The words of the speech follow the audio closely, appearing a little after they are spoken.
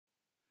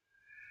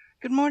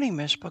Good morning,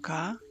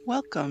 Mishpachah.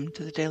 Welcome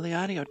to the Daily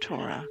Audio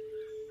Torah.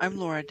 I'm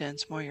Laura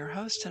Densmore, your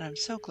host, and I'm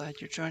so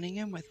glad you're joining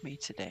in with me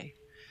today.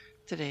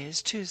 Today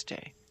is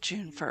Tuesday,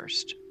 June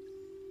 1st.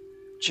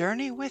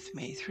 Journey with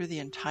me through the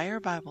entire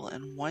Bible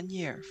in 1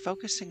 year,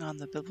 focusing on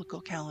the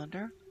biblical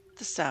calendar,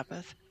 the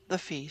Sabbath, the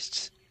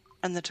feasts,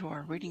 and the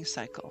Torah reading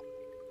cycle.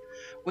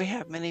 We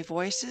have many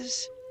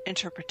voices,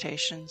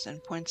 interpretations,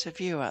 and points of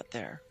view out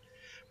there,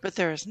 but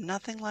there is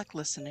nothing like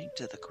listening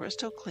to the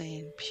crystal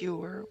clean,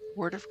 pure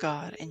Word of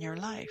God in your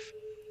life.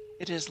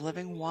 It is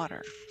living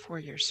water for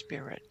your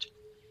spirit.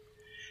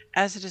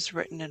 As it is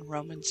written in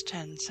Romans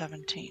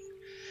 10:17.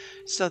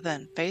 So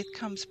then, faith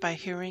comes by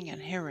hearing,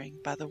 and hearing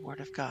by the Word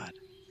of God.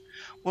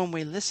 When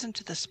we listen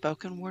to the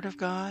spoken Word of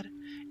God,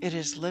 it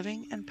is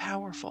living and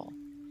powerful,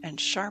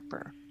 and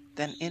sharper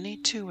than any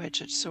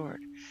two-edged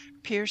sword,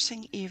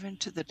 piercing even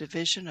to the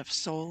division of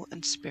soul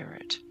and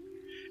spirit,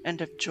 and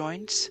of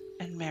joints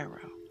and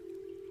marrow,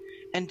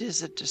 and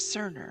is a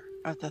discerner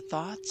of the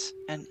thoughts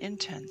and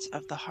intents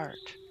of the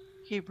heart.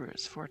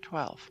 Hebrews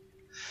 4:12.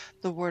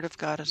 The Word of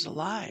God is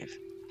alive,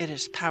 it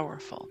is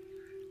powerful,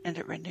 and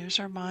it renews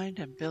our mind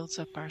and builds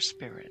up our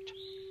spirit.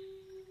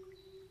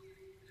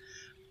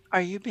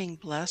 Are you being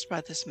blessed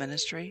by this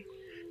ministry?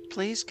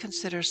 Please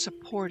consider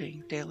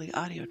supporting Daily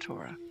Audio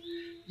Torah.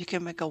 You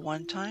can make a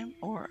one-time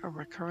or a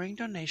recurring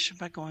donation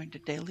by going to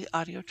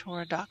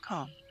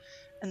dailyaudiotorah.com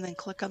and then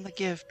click on the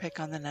Give pick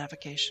on the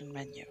navigation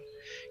menu.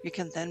 You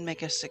can then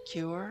make a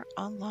secure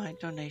online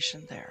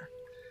donation there.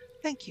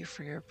 Thank you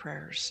for your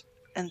prayers,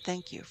 and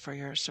thank you for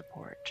your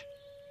support.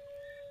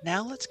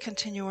 Now let's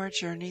continue our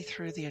journey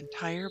through the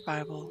entire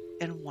Bible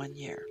in 1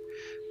 year.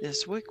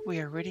 This week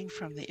we are reading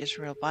from the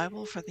Israel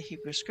Bible for the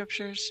Hebrew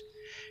Scriptures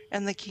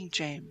and the King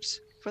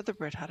James for the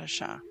Brit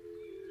Hadashah.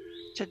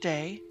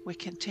 Today we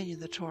continue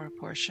the Torah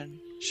portion,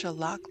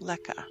 Shalach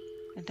Lecha,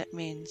 and it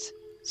means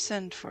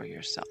send for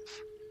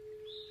yourself.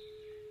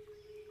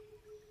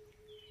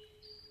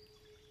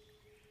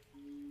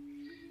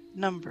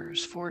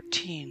 Numbers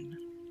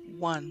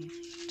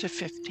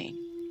 14:1-15.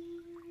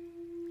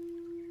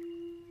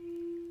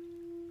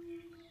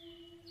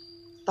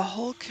 The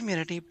whole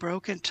community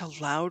broke into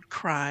loud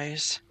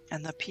cries,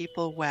 and the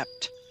people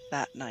wept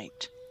that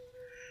night.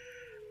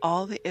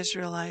 All the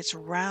Israelites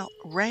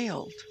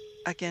railed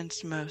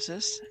against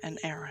Moses and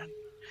Aaron.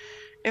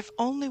 If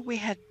only we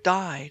had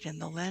died in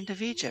the land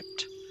of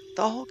Egypt,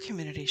 the whole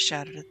community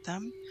shouted at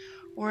them,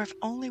 or if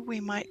only we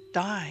might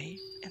die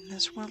in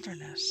this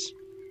wilderness.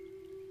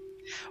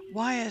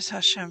 Why is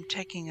Hashem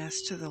taking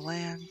us to the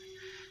land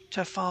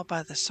to fall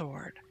by the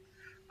sword?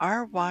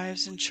 Our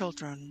wives and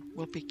children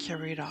will be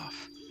carried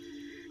off.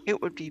 It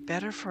would be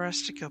better for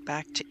us to go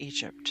back to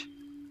Egypt.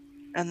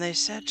 And they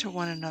said to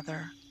one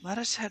another, let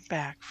us head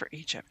back for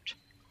Egypt.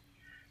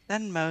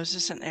 Then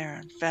Moses and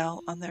Aaron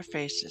fell on their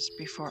faces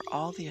before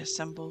all the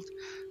assembled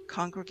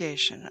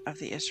congregation of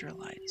the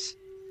Israelites.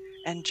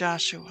 And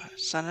Joshua,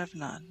 son of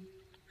Nun,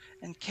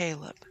 and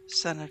Caleb,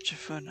 son of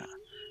Jephunneh,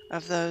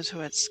 of those who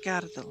had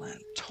scouted the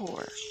land,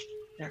 tore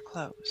their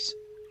clothes.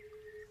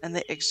 And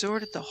they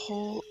exhorted the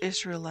whole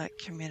Israelite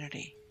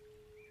community.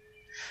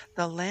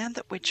 The land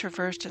that we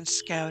traversed and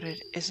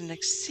scouted is an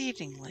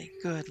exceedingly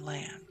good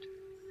land.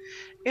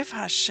 If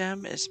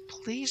Hashem is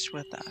pleased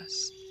with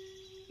us,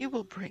 he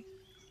will bring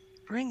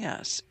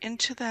us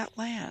into that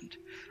land,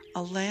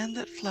 a land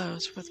that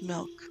flows with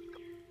milk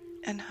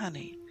and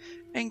honey,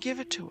 and give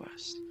it to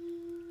us.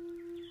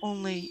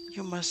 Only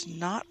you must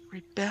not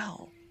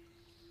rebel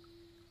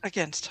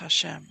against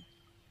Hashem.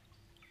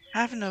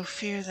 Have no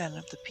fear then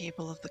of the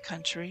people of the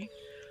country,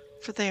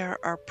 for they are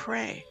our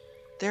prey.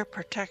 Their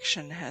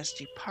protection has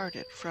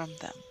departed from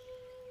them,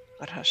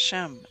 but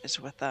Hashem is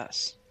with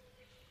us.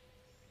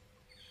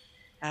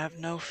 Have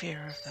no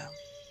fear of them.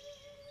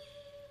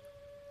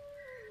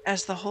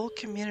 As the whole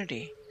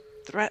community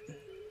threatened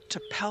to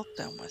pelt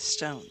them with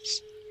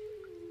stones,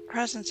 the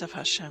presence of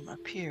Hashem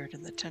appeared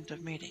in the tent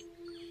of meeting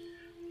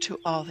to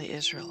all the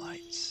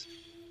Israelites.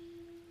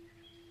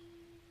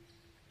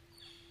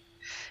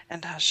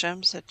 And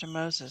Hashem said to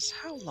Moses,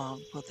 how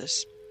long will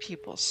this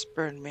people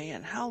spurn me,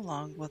 and how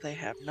long will they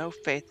have no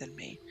faith in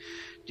me,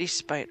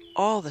 despite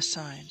all the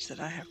signs that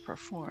I have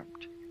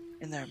performed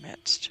in their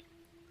midst?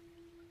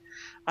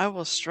 I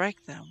will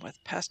strike them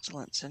with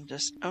pestilence and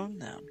disown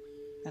them,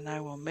 and I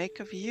will make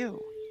of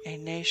you a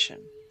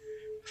nation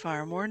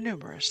far more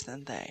numerous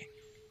than they.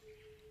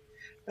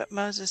 But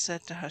Moses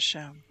said to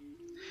Hashem,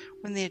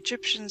 when the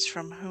Egyptians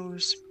from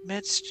whose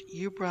midst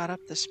you brought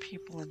up this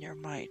people in your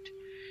might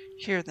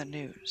hear the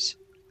news,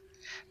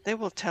 they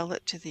will tell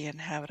it to the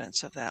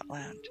inhabitants of that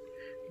land.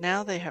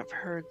 Now they have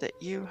heard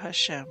that you,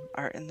 Hashem,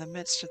 are in the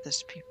midst of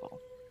this people,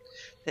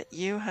 that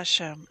you,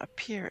 Hashem,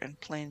 appear in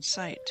plain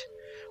sight,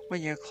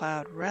 when your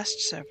cloud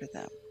rests over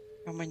them,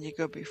 and when you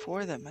go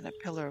before them in a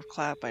pillar of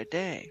cloud by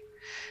day,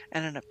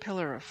 and in a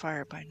pillar of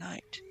fire by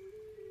night.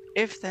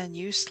 If then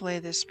you slay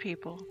this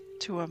people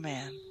to a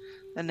man,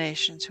 the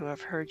nations who have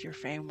heard your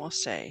fame will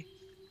say,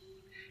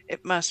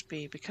 it must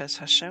be because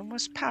Hashem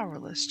was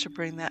powerless to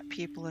bring that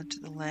people into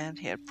the land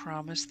he had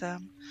promised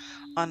them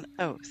on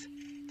oath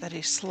that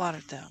he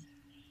slaughtered them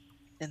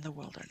in the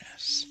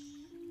wilderness.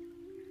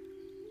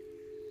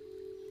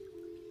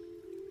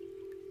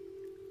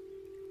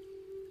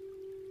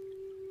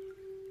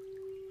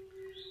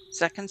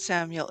 2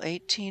 Samuel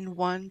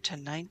 18:1 to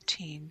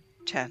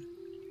 19:10.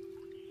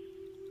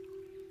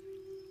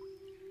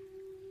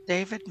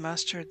 David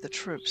mustered the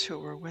troops who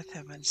were with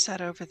him and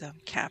set over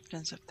them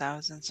captains of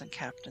thousands and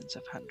captains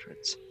of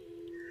hundreds.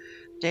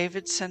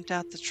 David sent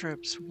out the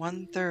troops,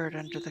 1/3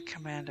 under the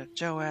command of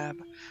Joab,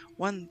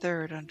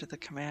 1/3 under the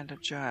command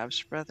of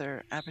Joab's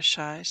brother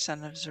Abishai,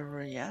 son of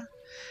Zeruiah,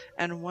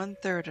 and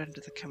 1/3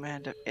 under the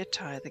command of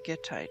Ittai the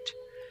Gittite.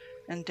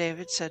 And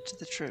David said to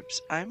the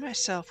troops, I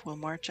myself will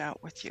march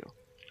out with you.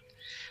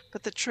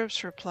 But the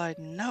troops replied,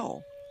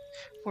 No,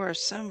 for if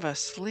some of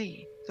us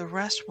flee, the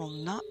rest will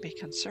not be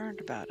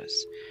concerned about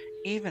us.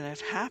 Even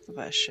if half of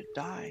us should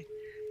die,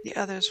 the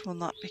others will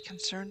not be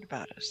concerned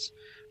about us.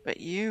 But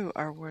you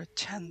are worth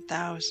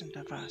 10,000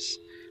 of us.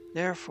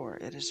 Therefore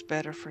it is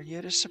better for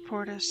you to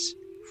support us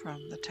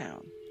from the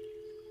town.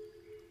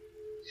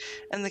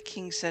 And the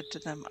king said to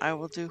them, I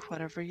will do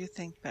whatever you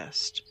think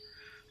best.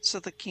 So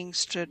the king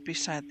stood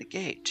beside the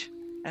gate,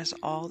 as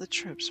all the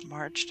troops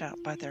marched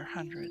out by their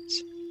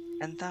hundreds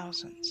and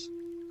thousands.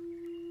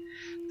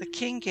 The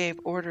king gave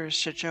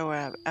orders to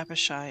Joab,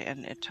 Abishai,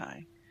 and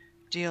Ittai,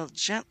 Deal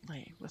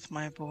gently with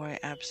my boy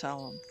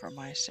Absalom for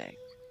my sake.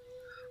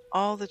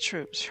 All the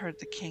troops heard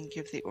the king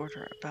give the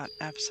order about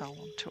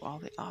Absalom to all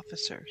the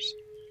officers.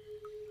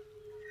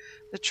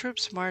 The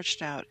troops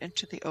marched out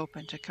into the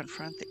open to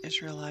confront the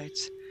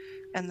Israelites,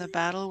 and the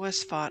battle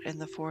was fought in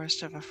the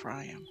forest of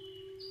Ephraim.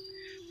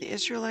 The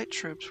Israelite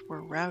troops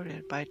were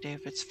routed by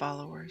David's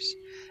followers,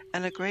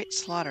 and a great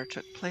slaughter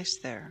took place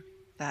there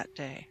that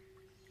day,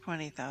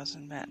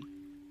 20,000 men.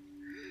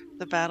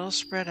 The battle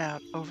spread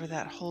out over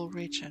that whole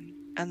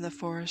region, and the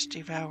forest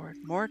devoured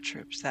more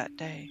troops that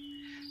day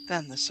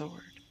than the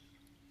sword.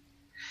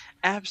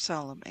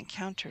 Absalom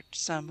encountered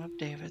some of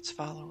David's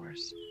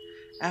followers.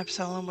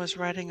 Absalom was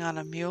riding on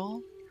a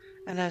mule,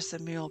 and as the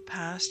mule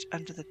passed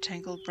under the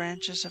tangled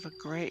branches of a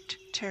great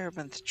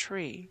terebinth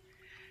tree,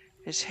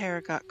 his hair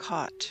got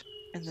caught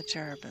in the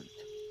terebinth.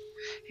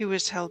 He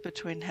was held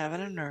between heaven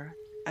and earth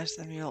as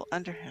the mule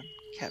under him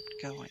kept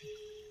going.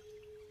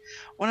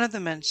 One of the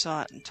men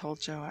saw it and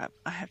told Joab,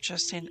 I have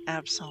just seen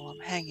Absalom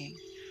hanging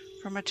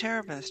from a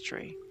terebinth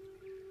tree.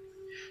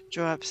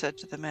 Joab said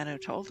to the man who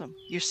told him,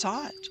 You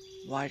saw it.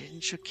 Why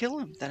didn't you kill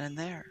him then and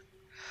there?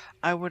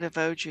 I would have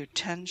owed you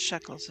 10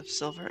 shekels of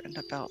silver and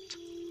a belt.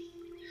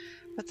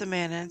 But the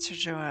man answered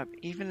Joab,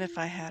 Even if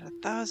I had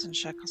 1,000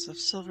 shekels of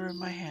silver in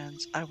my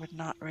hands, I would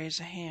not raise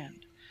a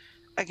hand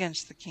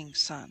against the king's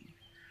son.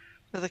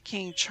 For the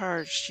king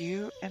charged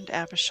you and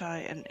Abishai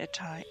and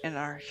Ittai in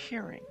our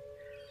hearing.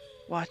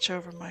 Watch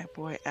over my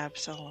boy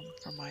Absalom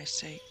for my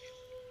sake.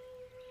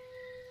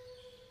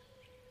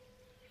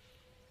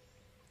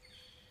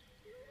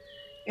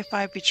 If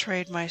I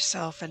betrayed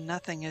myself and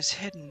nothing is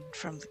hidden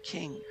from the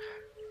king,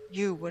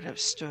 you would have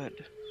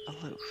stood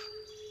aloof.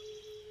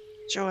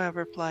 Joab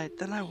replied,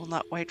 Then I will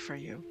not wait for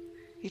you.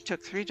 He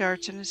took 3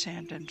 darts in his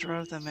hand and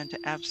drove them into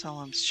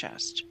Absalom's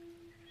chest.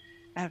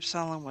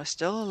 Absalom was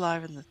still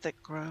alive in the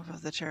thick grove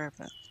of the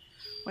terebinth,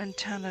 when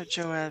 10 of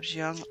Joab's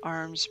young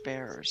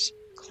arms-bearers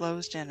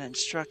closed in and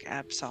struck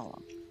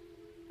Absalom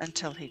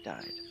until he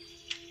died.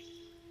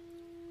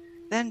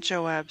 Then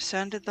Joab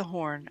sounded the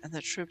horn, and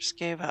the troops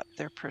gave up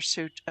their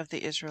pursuit of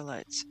the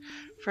Israelites,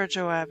 for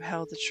Joab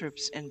held the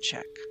troops in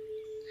check.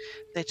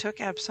 They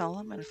took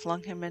Absalom and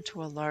flung him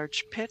into a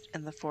large pit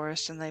in the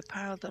forest, and they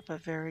piled up a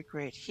very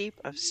great heap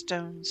of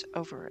stones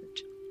over it.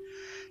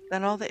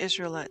 Then all the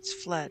Israelites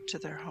fled to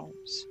their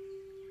homes.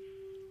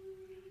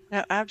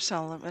 Now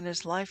Absalom in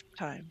his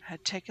lifetime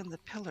had taken the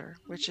pillar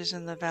which is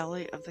in the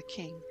valley of the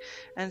king,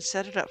 and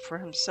set it up for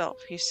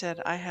himself. He said,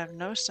 I have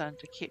no son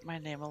to keep my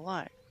name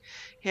alive.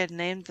 He had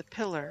named the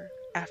pillar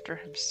after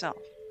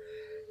himself,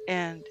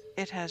 and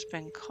it has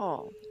been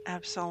called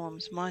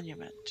Absalom's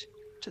monument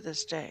to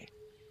this day.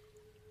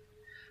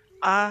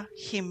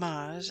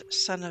 Ahimaaz,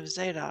 son of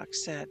Zadok,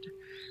 said,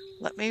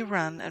 Let me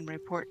run and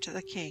report to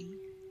the king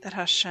that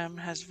Hashem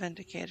has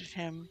vindicated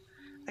him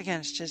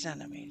against his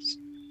enemies.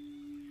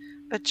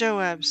 But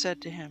Joab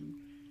said to him,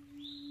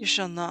 You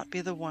shall not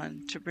be the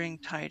one to bring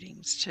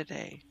tidings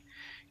today.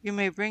 You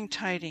may bring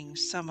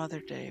tidings some other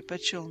day,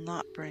 but you'll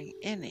not bring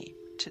any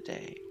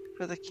today,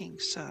 for the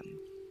king's son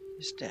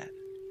is dead.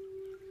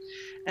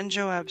 And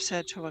Joab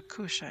said to a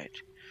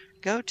Cushite,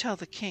 Go tell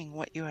the king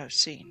what you have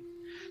seen.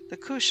 The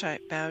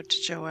Cushite bowed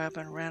to Joab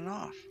and ran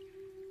off.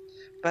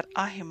 But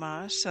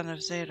Ahimaaz, son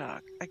of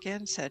Zadok,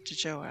 again said to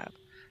Joab,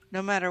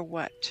 No matter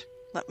what,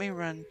 let me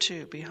run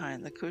too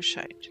behind the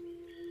Cushite.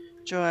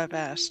 Joab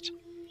asked,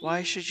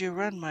 Why should you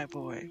run, my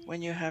boy,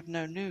 when you have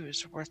no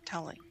news worth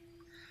telling?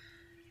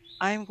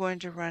 I am going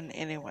to run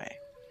anyway.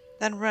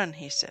 Then run,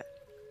 he said.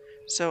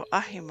 So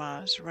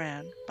Ahimaaz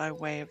ran by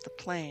way of the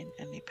plain,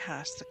 and he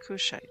passed the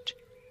Cushite.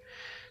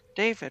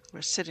 David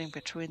was sitting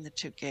between the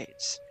 2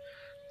 gates.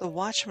 The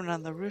watchman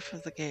on the roof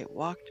of the gate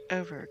walked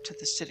over to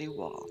the city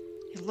wall.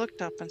 He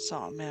looked up and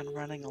saw a man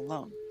running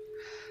alone.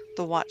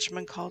 The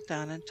watchman called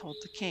down and told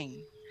the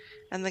king,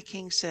 and the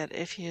king said,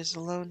 "If he is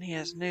alone, he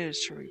has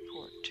news to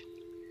report."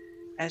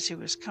 As he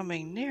was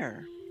coming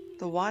near,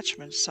 the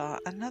watchman saw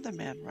another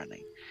man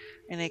running,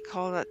 and he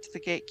called out to the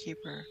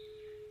gatekeeper,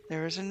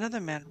 "There is another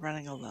man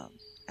running alone."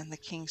 And the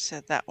king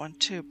said, "That one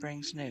too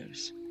brings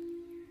news."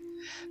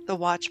 The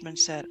watchman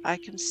said, "I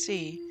can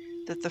see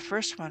that the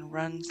first one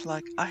runs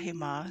like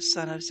Ahimaaz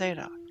son of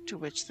Zadok." To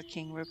which the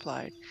king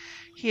replied,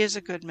 "He is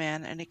a good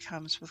man, and he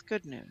comes with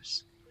good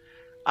news."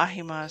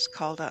 Ahimaaz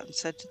called out and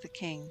said to the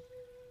king,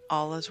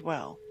 "All is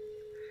well."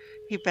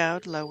 He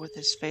bowed low with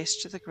his face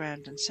to the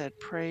ground and said,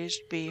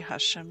 "Praised be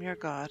Hashem your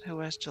God, who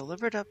has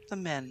delivered up the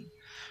men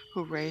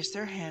who raised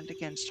their hand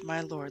against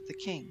my lord the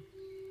king."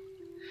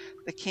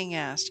 The king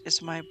asked,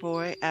 "Is my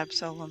boy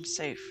Absalom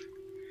safe?"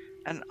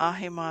 And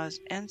Ahimaaz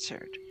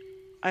answered,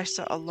 "I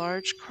saw a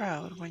large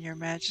crowd when your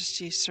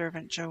majesty's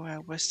servant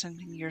Joab was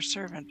sending your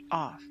servant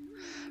off,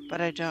 but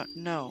I don't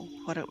know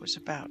what it was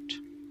about."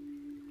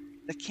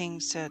 The king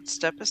said,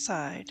 "Step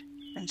aside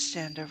and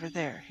stand over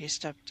there." He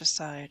stepped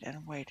aside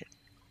and waited.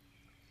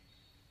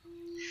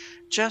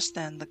 Just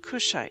then the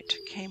Cushite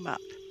came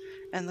up,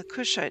 and the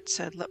Cushite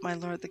said, "Let my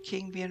lord the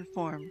king be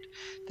informed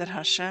that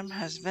Hashem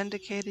has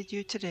vindicated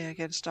you today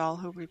against all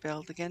who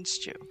rebelled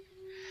against you."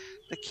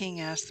 The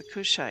king asked the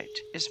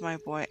Cushite, "Is my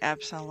boy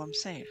Absalom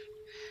safe?"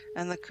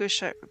 And the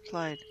Cushite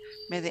replied,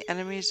 "May the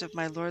enemies of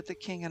my lord the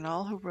king and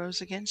all who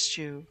rose against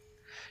you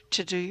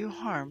to do you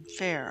harm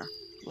fare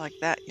like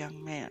that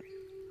young man."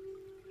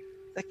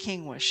 The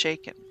king was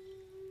shaken.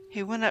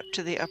 He went up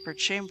to the upper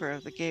chamber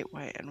of the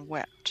gateway and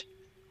wept,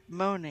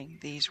 moaning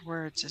these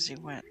words as he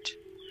went: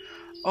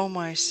 "O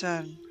my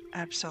son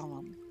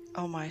Absalom,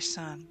 O my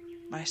son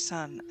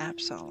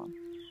Absalom,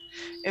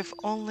 if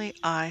only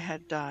I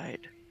had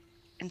died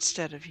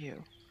instead of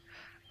you.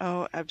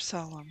 O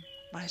Absalom,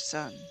 my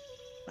son,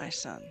 my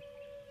son."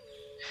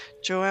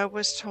 Joab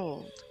was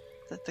told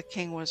that the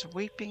king was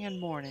weeping and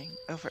mourning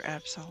over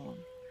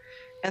Absalom,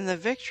 and the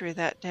victory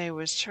that day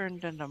was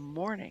turned into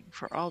mourning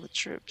for all the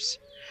troops,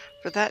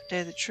 for that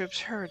day the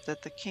troops heard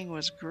that the king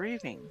was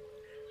grieving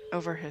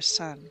over his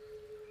son.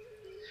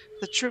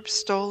 The troops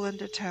stole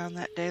into town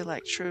that day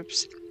like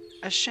troops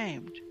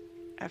ashamed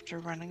after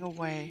running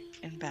away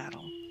in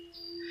battle.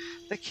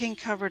 The king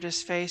covered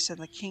his face, and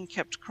the king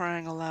kept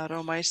crying aloud,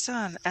 "O my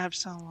son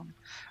Absalom,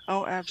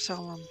 O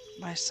Absalom,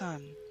 my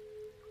son,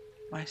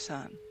 my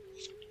son."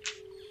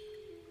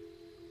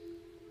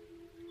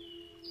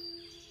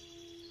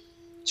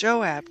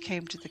 Joab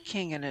came to the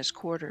king in his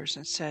quarters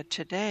and said,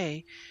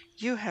 "Today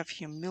you have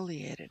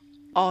humiliated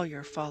all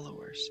your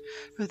followers,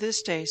 who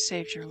this day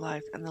saved your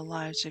life and the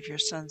lives of your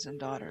sons and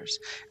daughters,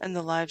 and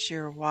the lives of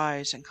your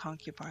wives and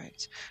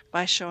concubines,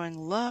 by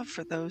showing love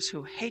for those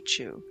who hate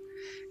you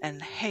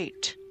and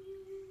hate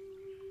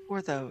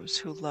for those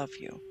who love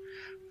you.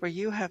 For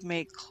you have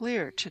made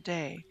clear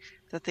today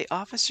that the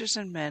officers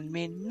and men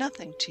mean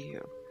nothing to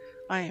you.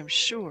 I am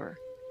sure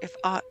if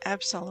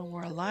Absalom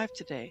were alive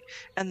today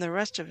and the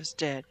rest of us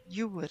dead,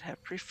 you would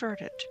have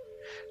preferred it.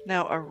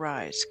 Now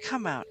arise,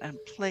 come out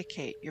and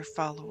placate your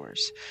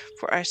followers.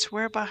 For I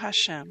swear by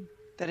Hashem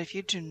that if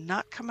you do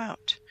not come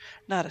out,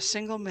 not a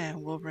single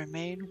man will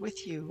remain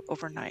with you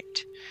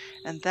overnight,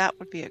 and that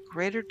would be a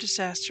greater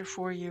disaster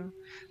for you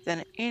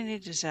than any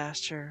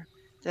disaster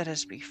that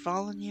has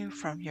befallen you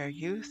from your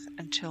youth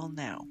until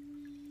now."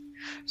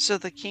 So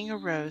the king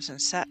arose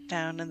and sat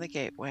down in the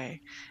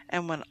gateway,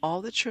 and when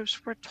all the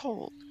troops were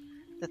told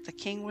that the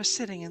king was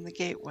sitting in the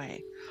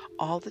gateway,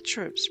 all the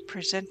troops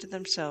presented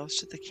themselves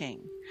to the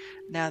king.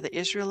 Now the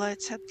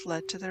Israelites had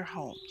fled to their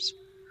homes.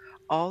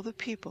 All the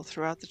people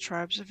throughout the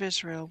tribes of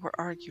Israel were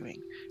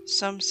arguing.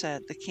 Some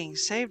said, "The king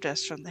saved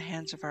us from the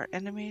hands of our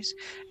enemies,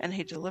 and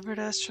he delivered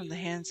us from the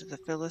hands of the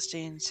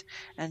Philistines,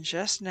 and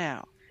just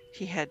now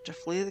he had to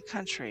flee the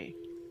country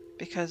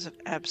because of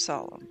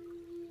Absalom."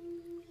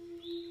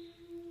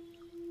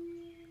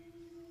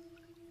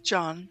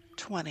 John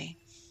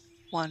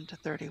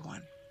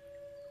 20:1-31.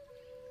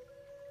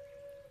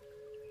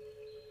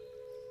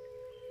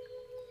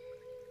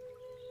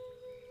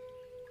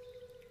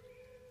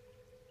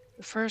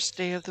 The first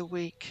day of the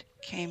week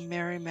came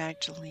Mary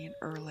Magdalene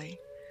early,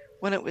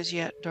 when it was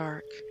yet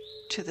dark,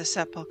 to the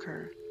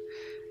sepulchre,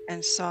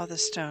 and saw the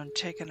stone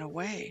taken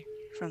away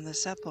from the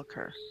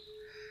sepulchre.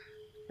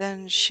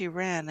 Then she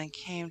ran and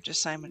came to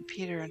Simon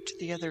Peter and to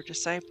the other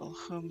disciple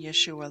whom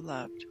Yeshua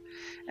loved,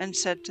 and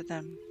said to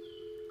them,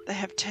 "They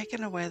have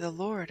taken away the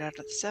Lord out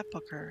of the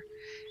sepulchre,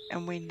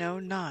 and we know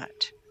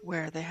not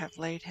where they have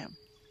laid him."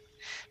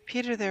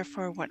 Peter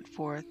therefore went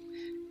forth,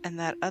 and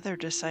that other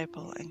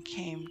disciple, and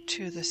came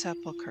to the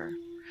sepulchre.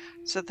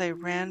 So they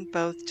ran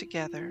both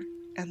together,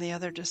 and the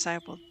other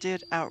disciple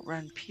did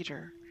outrun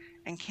Peter,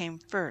 and came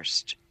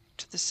first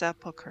to the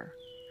sepulchre.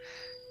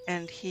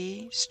 And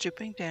he,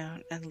 stooping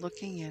down and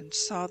looking in,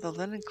 saw the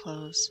linen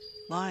clothes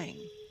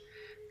lying,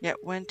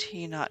 yet went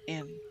he not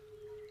in.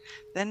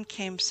 Then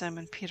came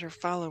Simon Peter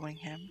following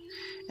him,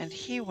 and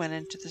he went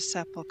into the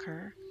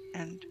sepulchre,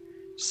 and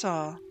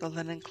saw the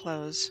linen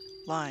clothes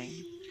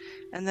lying,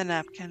 and the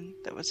napkin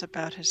that was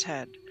about his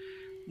head,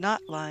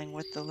 not lying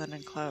with the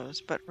linen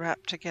clothes, but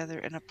wrapped together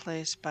in a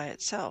place by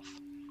itself.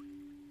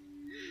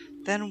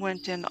 Then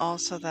went in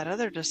also that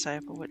other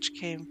disciple which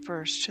came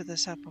first to the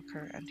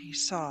sepulchre, and he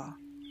saw,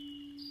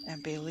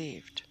 and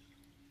believed.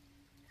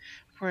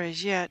 For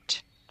as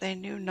yet they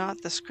knew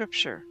not the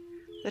scripture,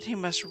 that he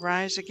must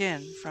rise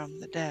again from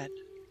the dead.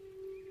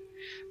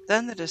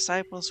 Then the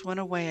disciples went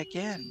away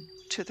again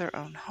to their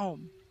own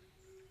home.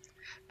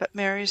 But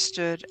Mary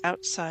stood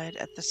outside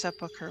at the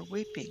sepulchre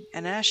weeping,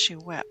 and as she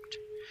wept,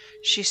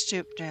 she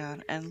stooped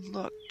down and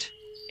looked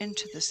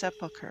into the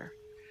sepulchre,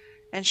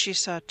 and she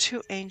saw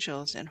two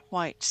angels in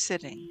white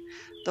sitting,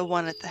 the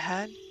one at the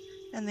head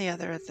and the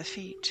other at the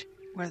feet,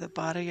 where the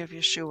body of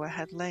Yeshua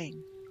had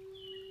lain.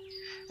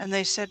 And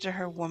they said to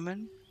her,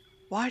 Woman,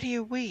 why do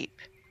you weep?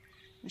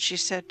 And she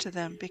said to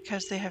them,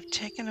 Because they have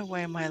taken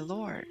away my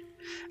Lord,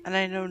 and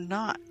I know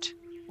not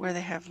where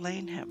they have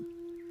lain him.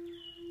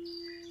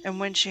 And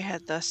when she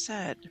had thus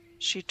said,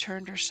 she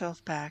turned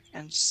herself back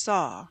and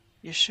saw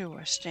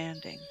Yeshua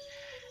standing,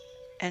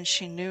 and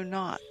she knew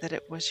not that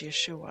it was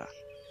Yeshua.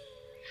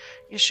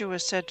 Yeshua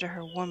said to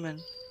her, Woman,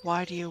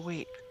 why do you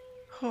weep?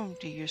 Whom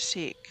do you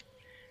seek?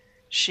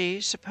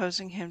 She,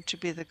 supposing him to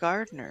be the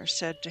gardener,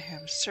 said to him,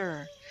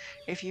 Sir,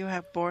 if you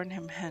have borne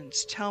him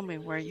hence, tell me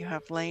where you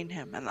have lain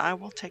him, and I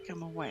will take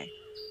him away.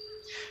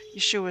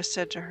 Yeshua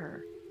said to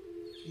her,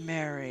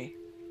 Mary.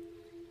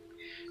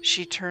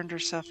 She turned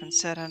herself and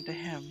said unto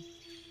him,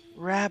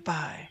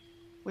 Rabbi,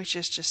 which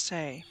is to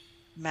say,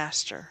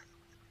 Master.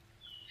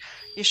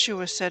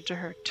 Yeshua said to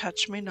her,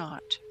 Touch me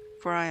not,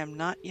 for I am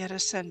not yet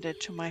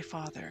ascended to my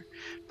Father,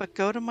 but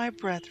go to my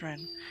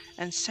brethren,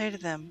 and say to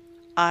them,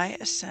 I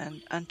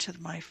ascend unto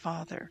my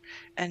Father,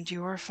 and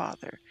your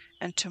Father,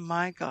 and to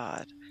my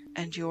God,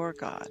 and your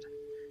God.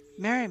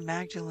 Mary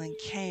Magdalene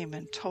came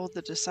and told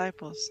the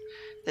disciples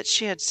that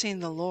she had seen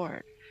the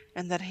Lord,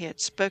 and that he had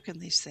spoken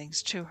these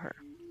things to her.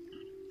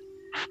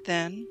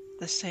 Then,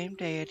 the same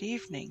day at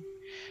evening,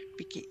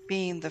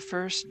 being the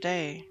first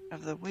day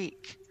of the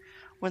week,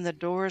 when the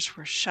doors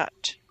were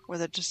shut, where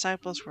the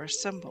disciples were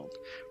assembled,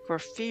 for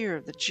fear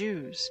of the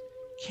Jews,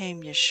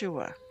 came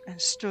Yeshua,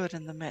 and stood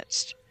in the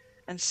midst,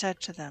 and said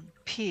to them,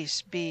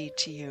 Peace be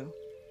to you.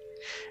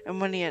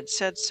 And when he had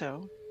said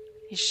so,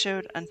 he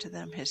showed unto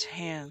them his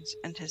hands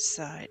and his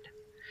side.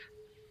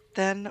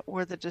 Then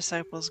were the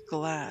disciples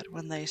glad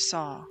when they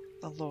saw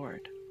the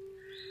Lord.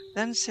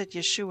 Then said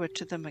Yeshua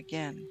to them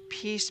again,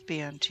 Peace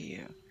be unto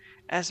you.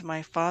 As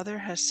my Father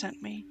has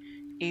sent me,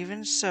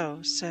 even so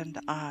send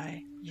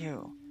I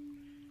you.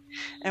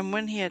 And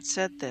when he had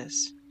said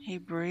this, he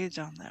breathed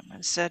on them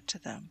and said to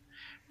them,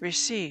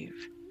 Receive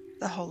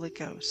the Holy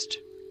Ghost.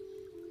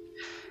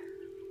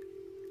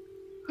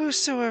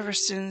 Whosoever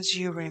sins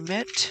you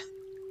remit,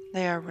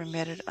 they are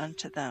remitted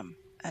unto them,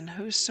 and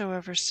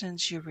whosoever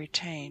sins you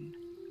retain,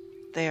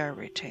 they are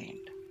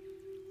retained.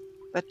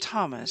 But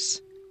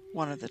Thomas,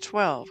 one of the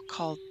 12,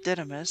 called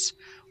Didymus,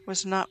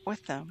 was not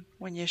with them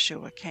when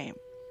Yeshua came.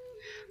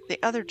 The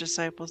other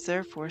disciples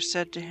therefore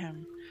said to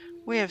him,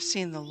 We have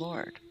seen the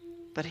Lord.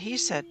 But he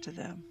said to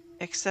them,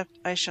 Except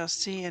I shall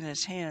see in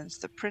his hands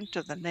the print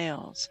of the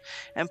nails,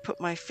 and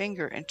put my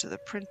finger into the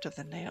print of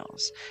the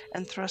nails,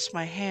 and thrust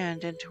my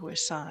hand into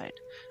his side,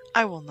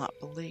 I will not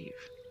believe.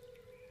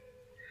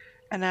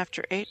 And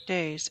after 8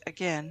 days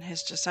again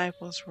his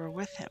disciples were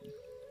with him,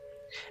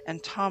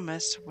 and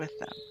Thomas with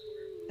them.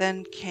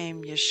 Then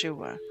came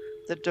Yeshua,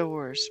 the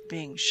doors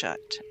being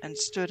shut, and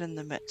stood in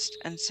the midst,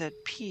 and said,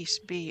 Peace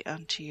be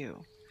unto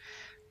you.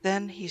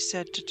 Then he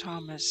said to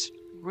Thomas,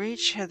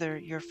 Reach hither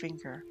your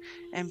finger,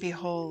 and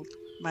behold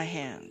my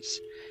hands,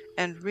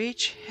 and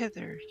reach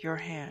hither your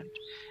hand,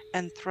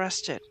 and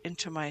thrust it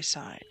into my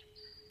side,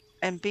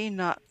 and be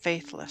not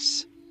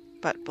faithless,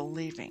 but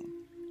believing.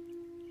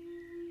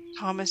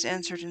 Thomas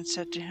answered and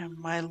said to him,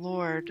 My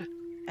Lord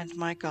and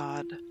my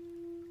God.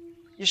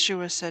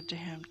 Yeshua said to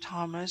him,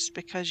 Thomas,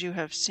 because you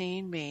have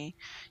seen me,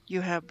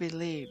 you have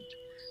believed.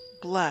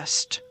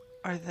 Blessed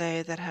are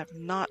they that have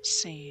not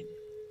seen,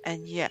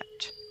 and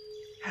yet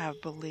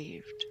have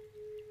believed.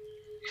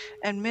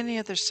 And many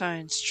other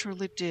signs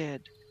truly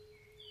did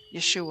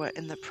Yeshua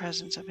in the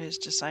presence of his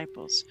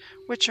disciples,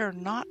 which are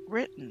not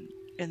written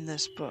in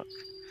this book,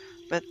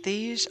 but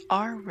these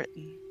are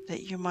written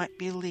that you might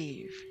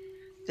believe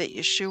that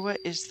Yeshua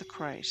is the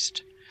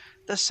Christ,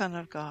 the Son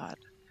of God,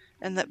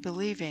 and that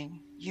believing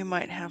you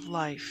might have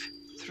life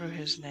through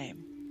his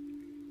name.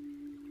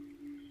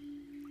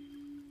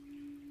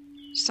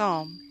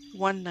 Psalm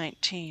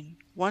 119,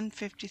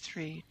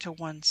 153 to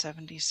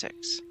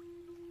 176.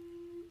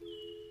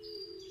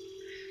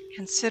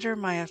 Consider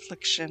my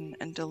affliction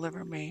and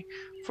deliver me,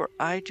 for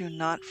I do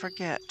not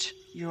forget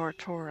your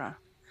Torah.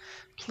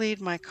 Plead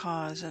my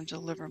cause and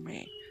deliver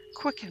me.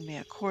 Quicken me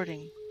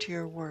according to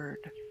your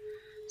word.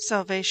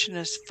 Salvation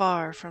is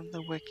far from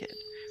the wicked,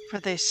 for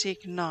they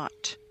seek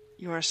not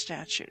your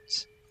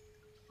statutes.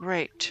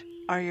 Great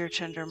are your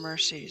tender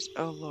mercies,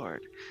 O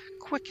Lord.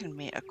 Quicken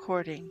me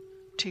according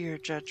to your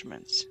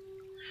judgments.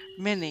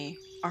 Many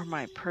are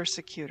my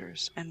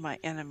persecutors and my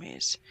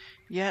enemies,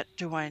 yet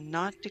do I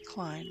not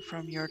decline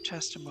from your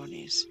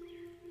testimonies.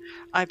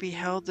 I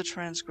beheld the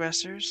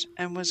transgressors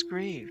and was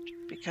grieved,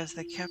 because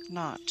they kept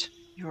not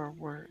your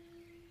word.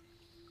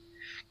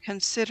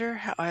 Consider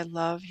how I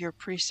love your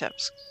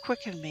precepts.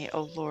 Quicken me,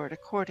 O Lord,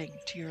 according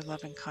to your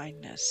loving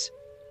kindness.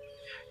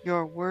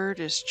 Your word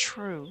is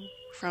true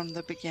from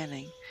the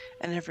beginning,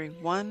 and every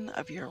one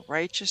of your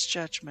righteous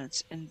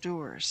judgments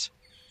endures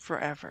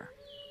forever.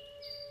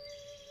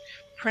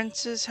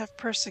 Princes have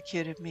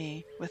persecuted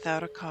me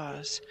without a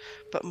cause,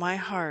 but my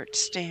heart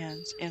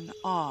stands in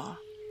awe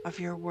of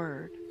your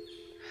word.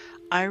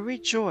 I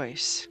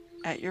rejoice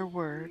at your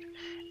word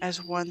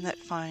as one that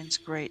finds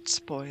great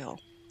spoil.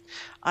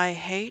 I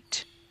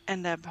hate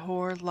and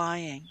abhor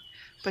lying,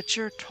 but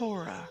your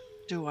Torah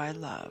do I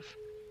love.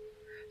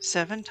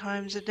 7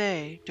 times a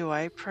day do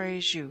I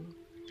praise you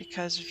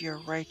because of your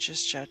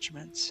righteous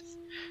judgments.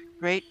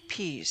 Great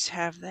peace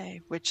have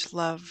they which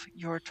love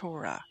your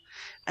Torah,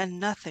 and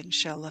nothing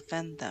shall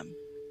offend them.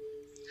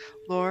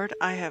 Lord,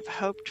 I have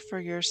hoped for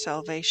your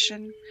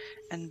salvation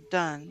and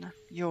done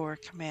your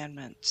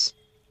commandments.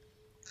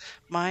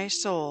 My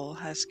soul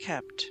has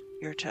kept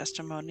your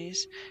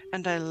testimonies,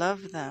 and I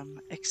love them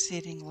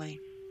exceedingly.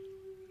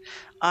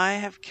 I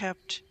have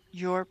kept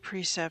your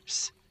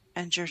precepts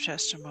and your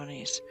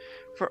testimonies,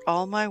 for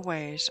all my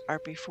ways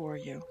are before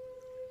you.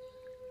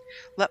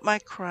 Let my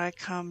cry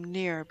come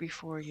near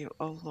before you,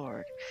 O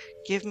Lord.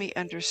 Give me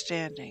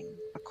understanding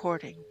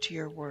according to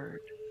your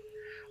word.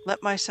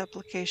 Let my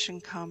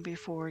supplication come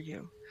before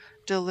you.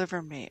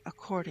 Deliver me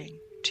according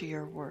to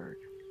your word.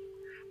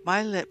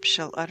 My lips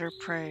shall utter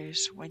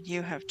praise when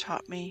you have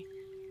taught me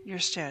your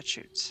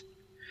statutes.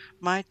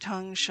 My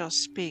tongue shall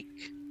speak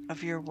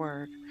of your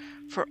word,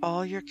 for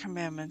all your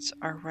commandments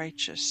are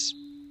righteous.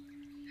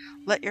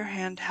 Let your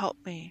hand help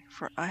me,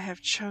 for I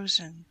have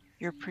chosen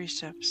your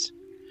precepts.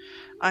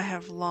 I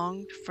have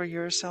longed for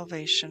your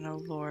salvation, O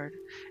Lord,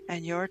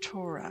 and your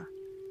Torah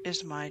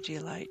is my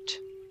delight.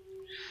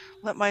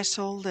 Let my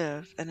soul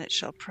live, and it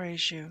shall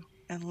praise you,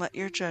 and let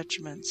your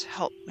judgments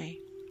help me.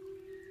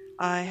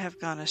 I have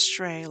gone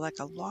astray like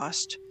a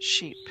lost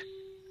sheep.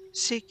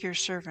 Seek your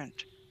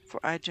servant, for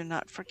I do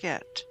not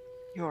forget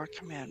your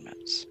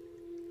commandments.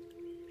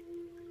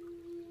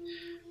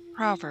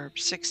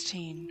 Proverbs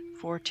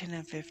 16:14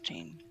 and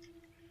 15.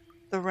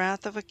 The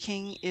wrath of a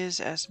king is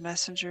as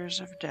messengers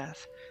of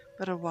death,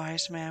 but a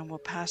wise man will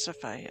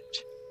pacify it.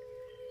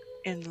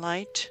 In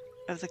light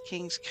of the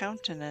king's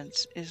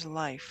countenance is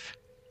life,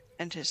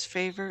 and his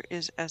favor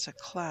is as a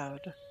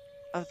cloud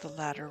of the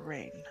latter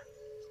rain.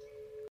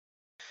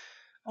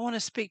 I want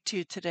to speak to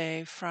you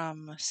today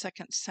from 2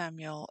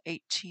 Samuel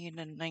 18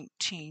 and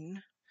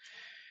 19.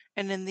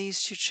 And in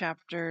these 2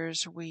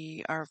 chapters,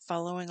 we are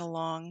following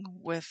along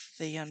with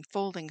the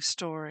unfolding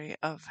story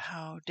of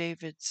how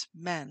David's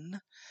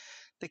men,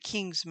 the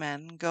king's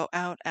men, go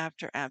out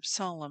after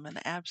Absalom,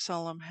 and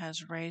Absalom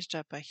has raised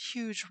up a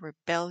huge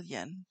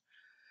rebellion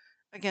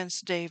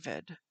against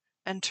David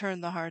and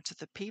turned the hearts of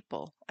the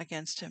people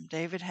against him.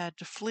 David had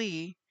to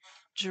flee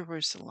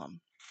Jerusalem.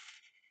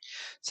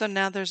 So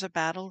now there's a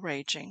battle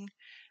raging,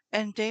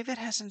 and David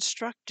has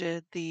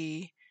instructed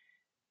the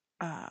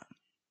uh,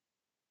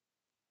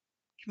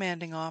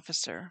 commanding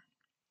officer,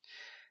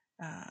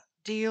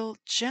 deal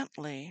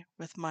gently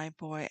with my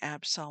boy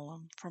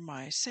Absalom for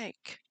my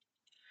sake.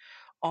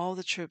 All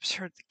the troops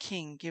heard the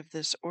king give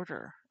this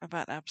order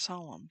about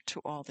Absalom to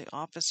all the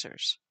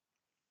officers.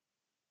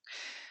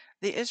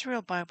 The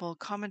Israel Bible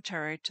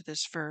commentary to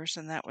this verse,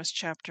 and that was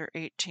chapter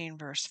 18,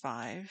 verse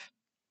 5,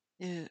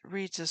 it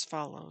reads as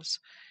follows.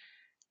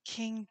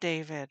 King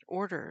David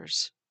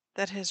orders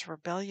that his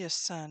rebellious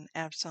son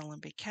Absalom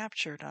be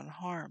captured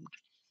unharmed.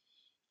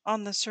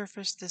 On the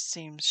surface, this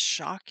seems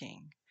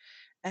shocking,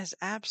 as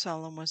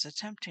Absalom was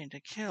attempting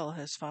to kill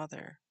his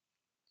father.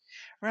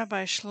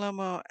 Rabbi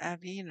Shlomo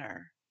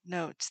Aviner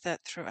notes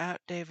that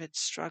throughout David's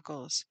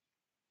struggles,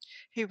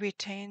 he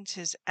retains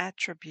his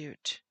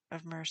attribute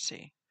of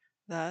mercy.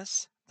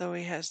 Thus, though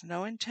he has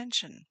no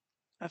intention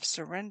of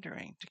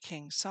surrendering to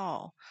King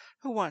Saul,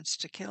 who wants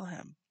to kill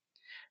him,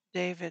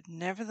 David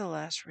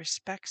nevertheless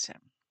respects him.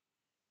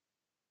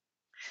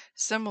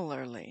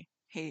 Similarly,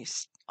 he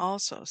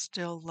also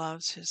still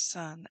loves his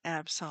son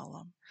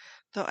Absalom,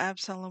 though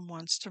Absalom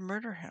wants to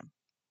murder him.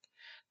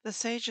 The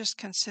sages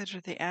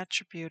consider the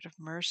attribute of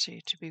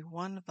mercy to be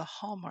one of the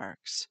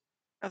hallmarks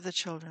of the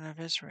children of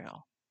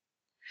Israel.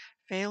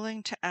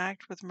 Failing to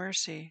act with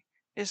mercy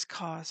is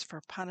cause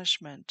for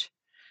punishment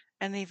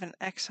and even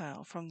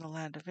exile from the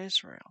land of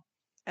Israel,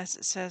 as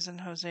it says in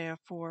Hosea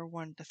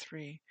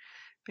 4:1-3,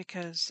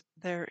 because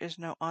there is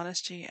no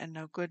honesty and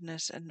no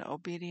goodness and no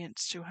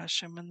obedience to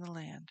Hashem in the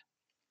land.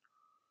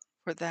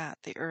 For that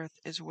the earth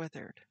is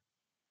withered.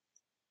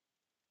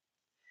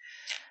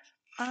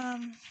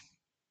 I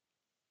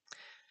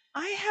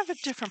have a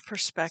different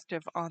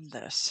perspective on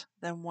this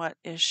than what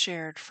is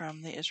shared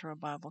from the Israel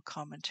Bible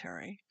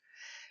commentary.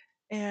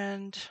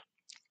 And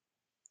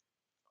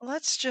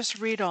let's just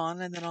read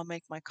on and then I'll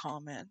make my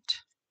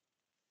comment.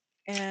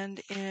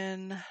 And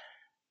in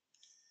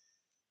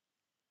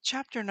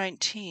chapter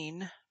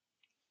 19,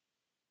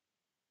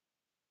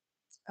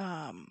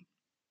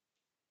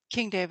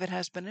 King David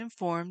has been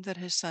informed that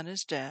his son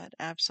is dead.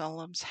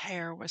 Absalom's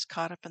hair was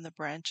caught up in the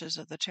branches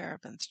of the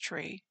terebinth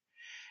tree,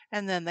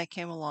 and then they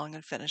came along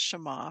and finished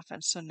him off.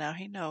 And so now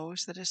he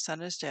knows that his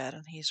son is dead,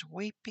 and he's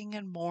weeping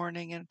and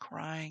mourning and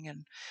crying.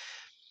 And,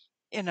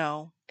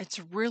 it's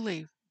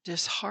really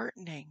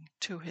disheartening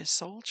to his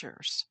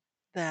soldiers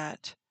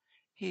that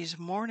he's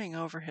mourning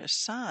over his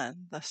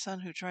son, the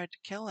son who tried to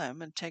kill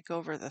him and take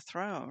over the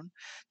throne,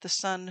 the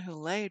son who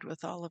laid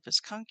with all of his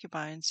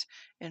concubines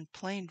in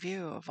plain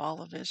view of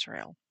all of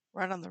Israel,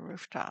 right on the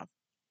rooftop.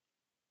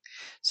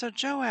 So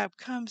Joab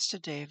comes to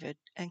David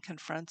and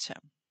confronts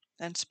him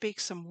and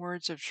speaks some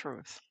words of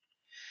truth.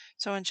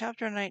 So in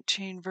chapter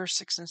 19, verse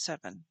 6 and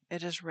 7,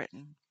 it is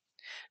written,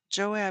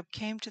 Joab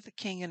came to the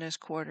king in his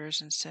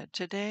quarters and said,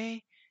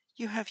 Today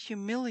you have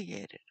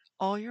humiliated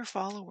all your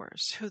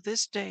followers, who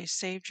this day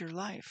saved your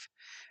life,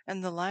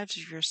 and the lives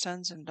of your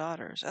sons and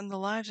daughters, and the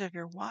lives of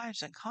your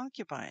wives and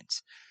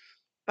concubines,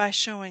 by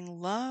showing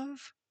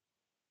love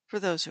for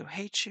those who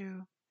hate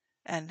you,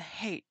 and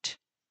hate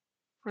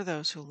for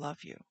those who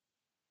love you.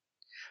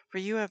 For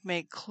you have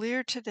made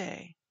clear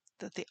today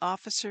that the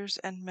officers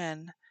and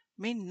men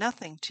mean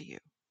nothing to you.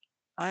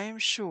 I am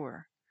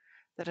sure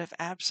that if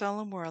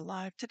Absalom were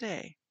alive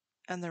today,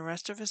 and the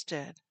rest of us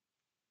dead,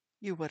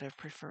 you would have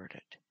preferred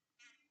it.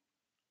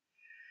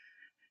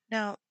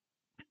 Now,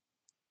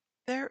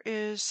 there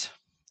is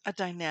a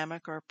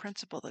dynamic or a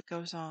principle that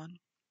goes on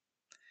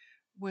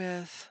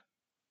with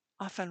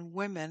often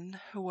women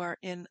who are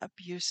in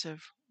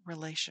abusive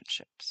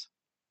relationships.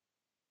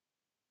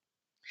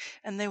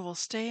 And they will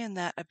stay in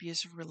that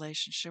abusive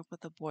relationship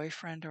with a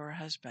boyfriend or a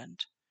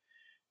husband,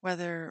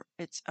 whether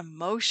it's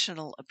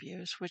emotional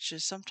abuse, which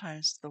is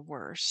sometimes the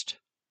worst,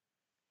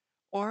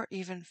 or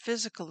even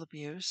physical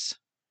abuse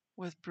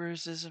with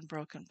bruises and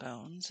broken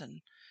bones and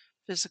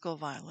physical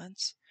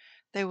violence.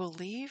 They will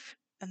leave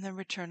and then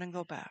return and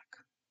go back.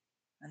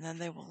 And then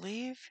they will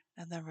leave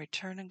and then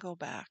return and go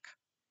back.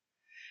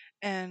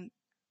 And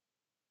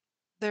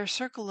their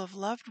circle of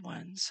loved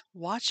ones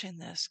watching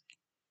this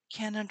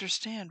can't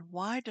understand,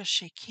 why does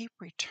she keep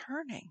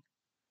returning?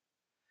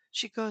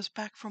 She goes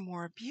back for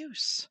more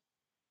abuse.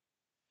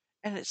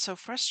 And it's so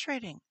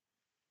frustrating.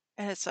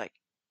 And it's like,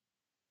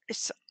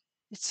 it's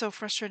it's so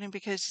frustrating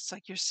because it's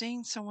like you're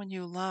seeing someone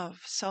you love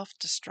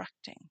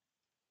self-destructing.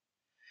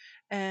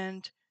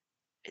 And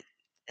it,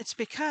 it's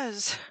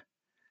because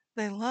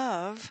they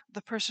love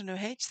the person who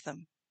hates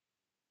them,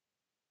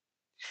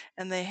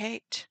 and they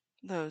hate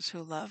those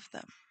who love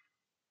them.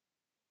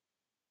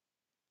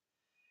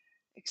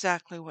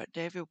 Exactly what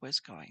David was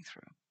going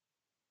through.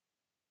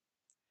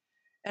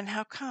 And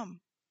how come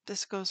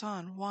this goes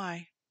on?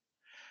 Why?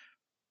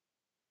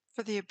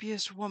 For the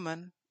abused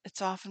woman,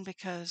 it's often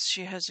because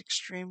she has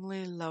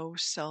extremely low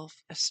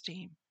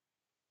self-esteem.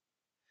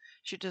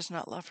 She does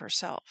not love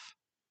herself.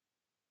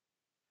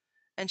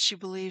 And she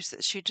believes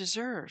that she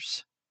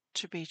deserves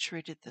to be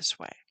treated this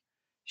way.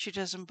 She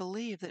doesn't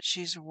believe that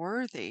she's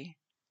worthy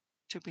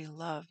to be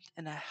loved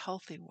in a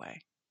healthy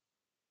way.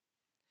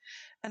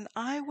 And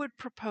I would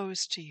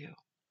propose to you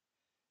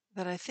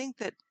that I think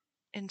that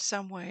in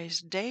some ways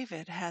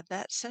David had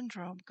that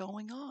syndrome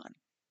going on.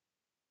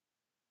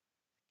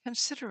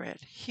 Consider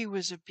it. He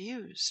was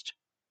abused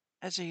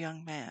as a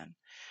young man.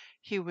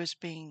 He was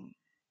being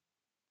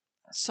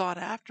sought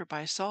after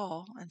by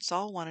Saul, and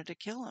Saul wanted to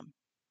kill him.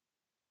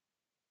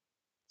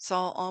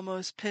 Saul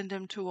almost pinned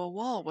him to a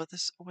wall with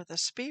a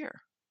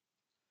spear,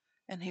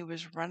 and he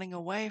was running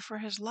away for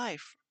his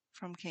life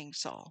from King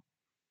Saul.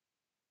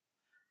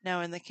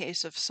 Now, in the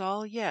case of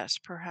Saul, yes,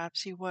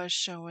 perhaps he was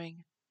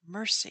showing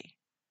mercy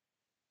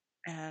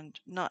and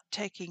not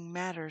taking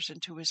matters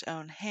into his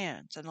own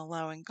hands and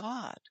allowing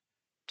God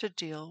to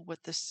deal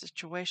with this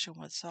situation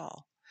with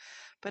Saul.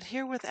 But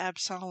here with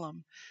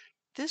Absalom,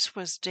 this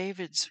was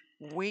David's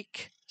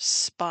weak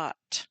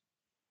spot.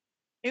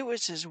 It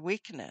was his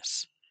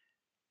weakness.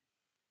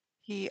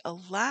 He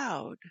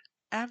allowed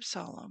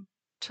Absalom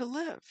to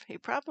live. He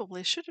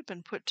probably should have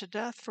been put to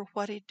death for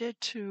what he did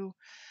to,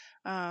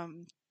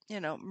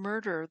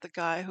 murder the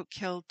guy who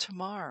killed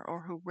Tamar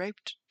or who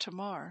raped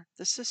Tamar,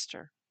 the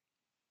sister,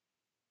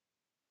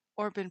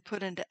 or been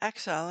put into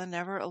exile and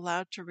never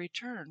allowed to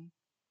return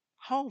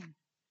home.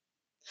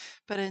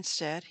 But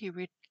instead, he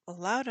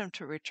allowed him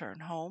to return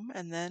home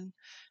and then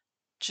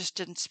just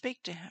didn't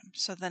speak to him.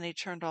 So then he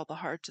turned all the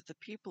hearts of the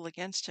people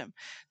against him.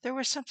 There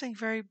was something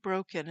very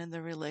broken in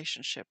the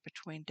relationship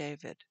between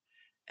David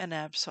and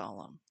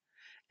Absalom.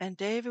 And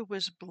David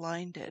was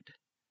blinded,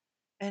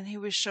 and he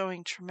was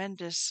showing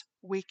tremendous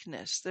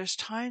weakness. There's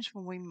times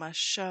when we must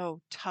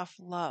show tough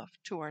love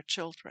to our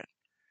children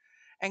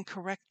and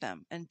correct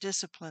them and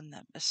discipline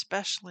them,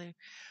 especially,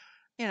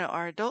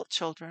 our adult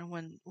children,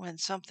 when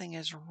something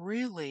is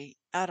really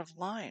out of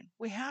line.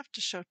 We have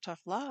to show tough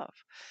love.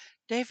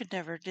 David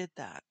never did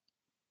that.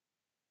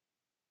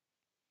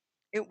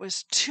 It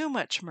was too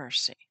much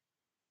mercy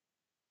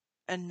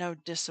and no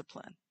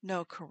discipline,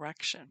 no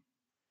correction.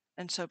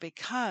 And so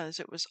because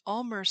it was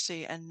all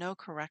mercy and no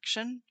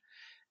correction,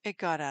 it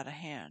got out of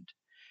hand.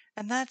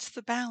 And that's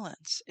the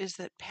balance, is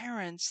that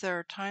parents, there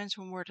are times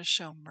when we're to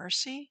show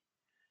mercy,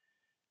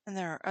 and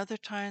there are other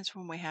times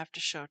when we have to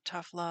show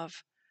tough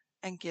love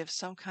and give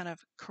some kind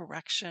of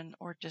correction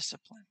or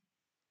discipline.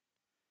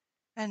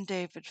 And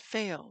David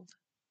failed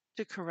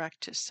to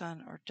correct his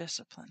son or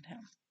discipline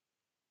him.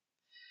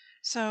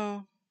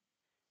 So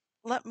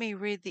let me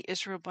read the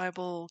Israel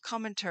Bible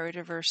commentary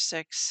to verse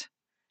 6.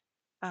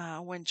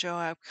 When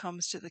Joab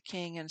comes to the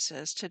king and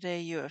says,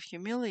 "Today you have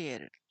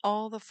humiliated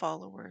all the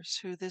followers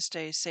who this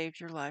day saved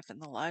your life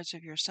and the lives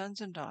of your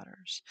sons and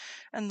daughters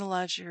and the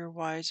lives of your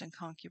wives and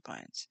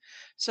concubines."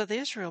 So the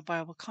Israel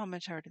Bible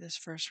commentary to this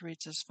verse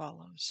reads as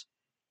follows.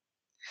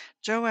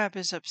 Joab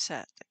is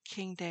upset that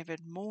King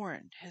David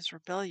mourned his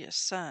rebellious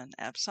son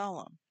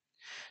Absalom.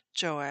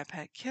 Joab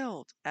had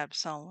killed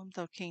Absalom,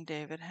 though King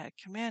David had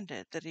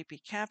commanded that he be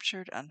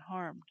captured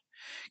unharmed.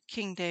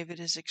 King David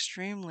is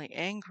extremely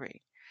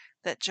angry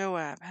that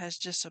Joab has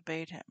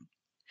disobeyed him.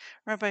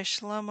 Rabbi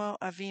Shlomo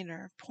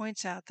Aviner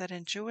points out that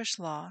in Jewish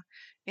law,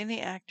 any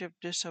act of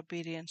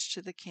disobedience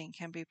to the king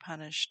can be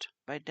punished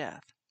by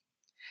death.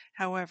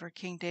 However,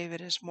 King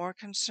David is more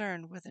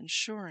concerned with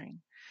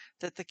ensuring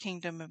that the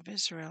kingdom of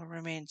Israel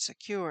remains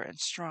secure and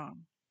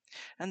strong,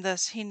 and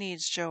thus he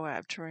needs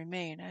Joab to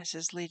remain as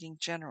his leading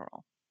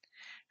general.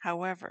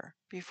 However,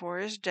 before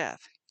his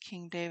death,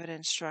 King David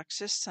instructs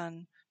his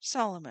son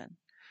Solomon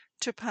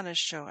to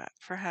punish Joab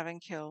for having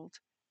killed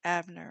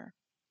Abner,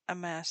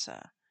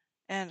 Amasa,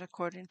 and,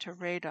 according to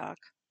Radok,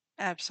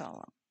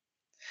 Absalom.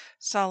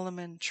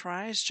 Solomon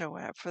tries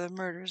Joab for the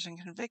murders and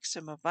convicts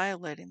him of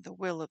violating the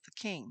will of the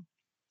king,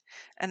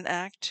 an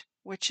act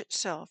which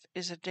itself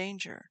is a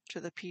danger to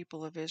the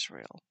people of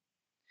Israel.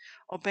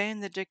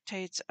 Obeying the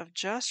dictates of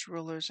just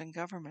rulers and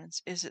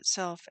governments is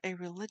itself a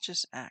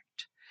religious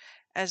act,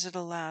 as it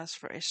allows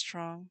for a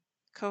strong,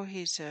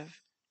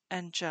 cohesive,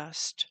 and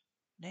just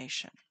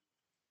nation.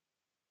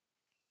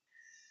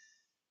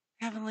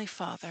 Heavenly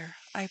Father,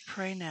 I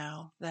pray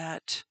now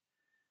that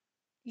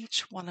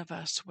each one of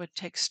us would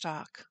take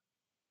stock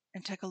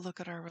and take a look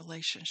at our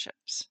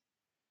relationships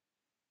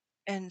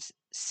and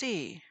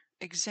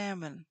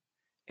examine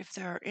if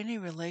there are any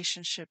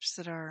relationships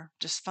that are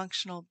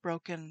dysfunctional,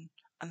 broken,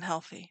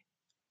 unhealthy.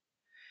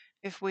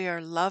 If we are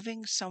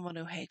loving someone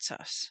who hates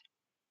us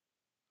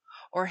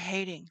or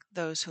hating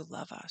those who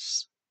love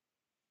us.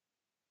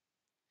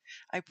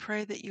 I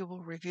pray that you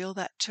will reveal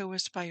that to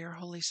us by your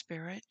Holy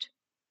Spirit,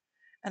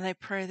 and I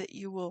pray that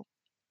you will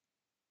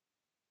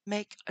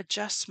make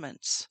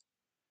adjustments,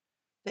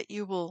 that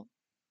you will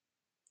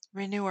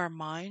renew our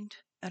mind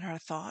and our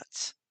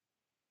thoughts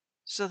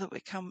so that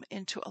we come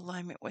into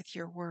alignment with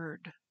your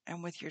word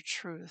and with your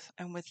truth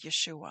and with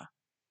Yeshua.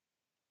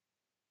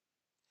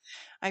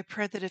 I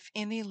pray that if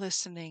any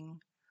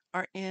listening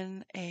are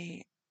in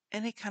any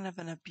kind of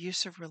an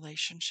abusive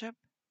relationship,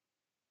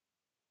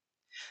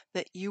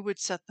 that you would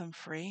set them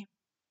free,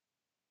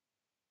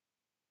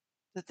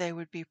 that they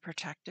would be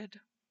protected,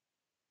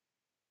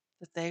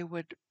 that they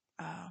would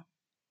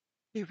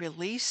be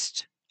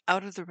released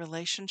out of the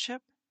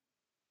relationship,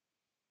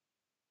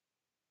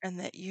 and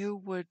that you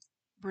would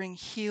bring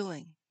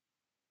healing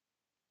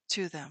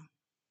to them.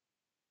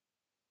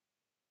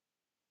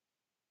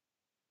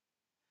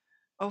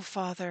 Oh,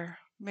 Father,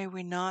 may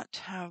we not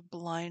have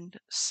blind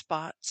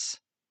spots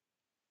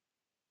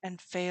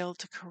and fail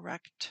to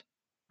correct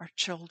our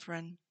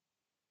children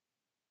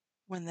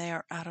when they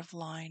are out of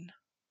line.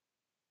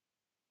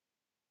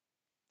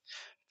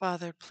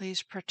 Father,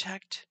 please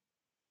protect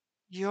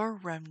your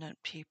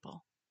remnant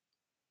people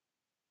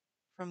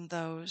from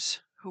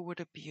those who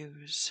would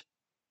abuse,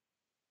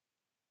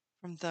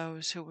 from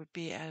those who would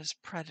be as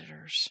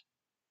predators.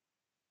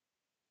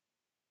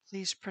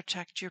 Please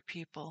protect your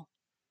people,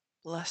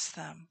 bless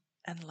them,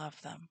 and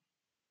love them.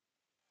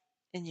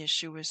 In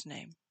Yeshua's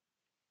name,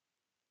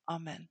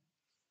 amen.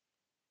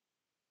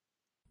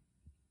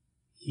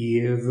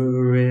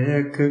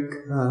 Yevrekka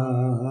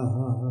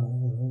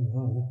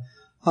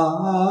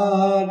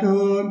Adonai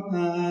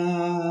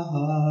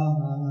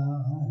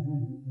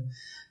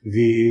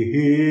Vish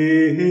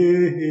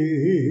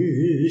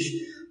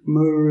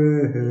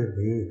Mereka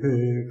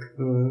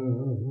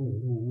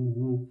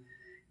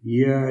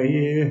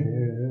Yair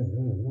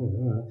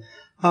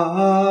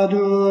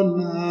Adonai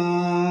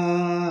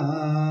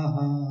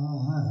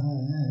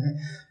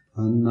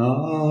Panavilaka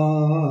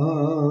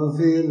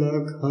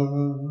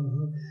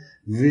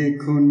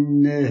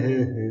Vikuneka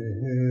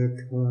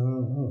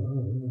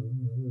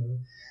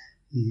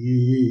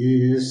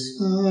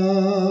Isa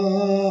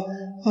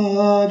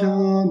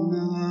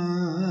Adonai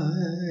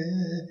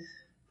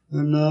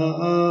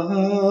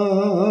Panav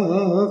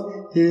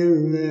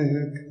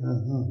Ileka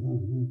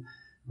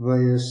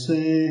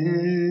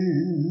Vayasem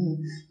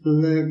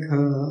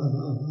Leka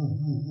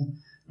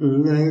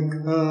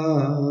Leka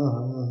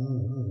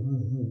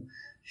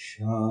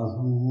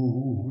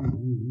Shalom.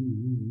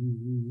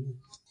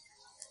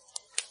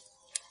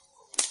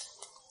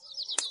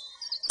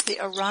 The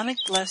Aaronic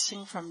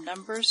blessing from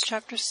Numbers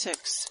chapter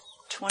 6,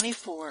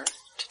 24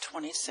 to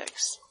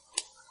 26.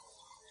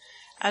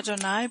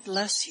 Adonai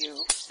bless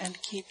you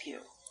and keep you.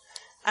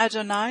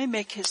 Adonai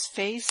make his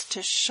face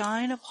to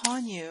shine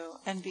upon you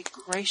and be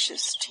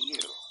gracious to you.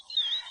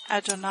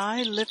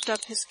 Adonai lift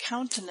up his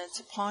countenance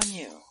upon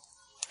you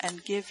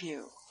and give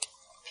you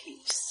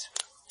peace.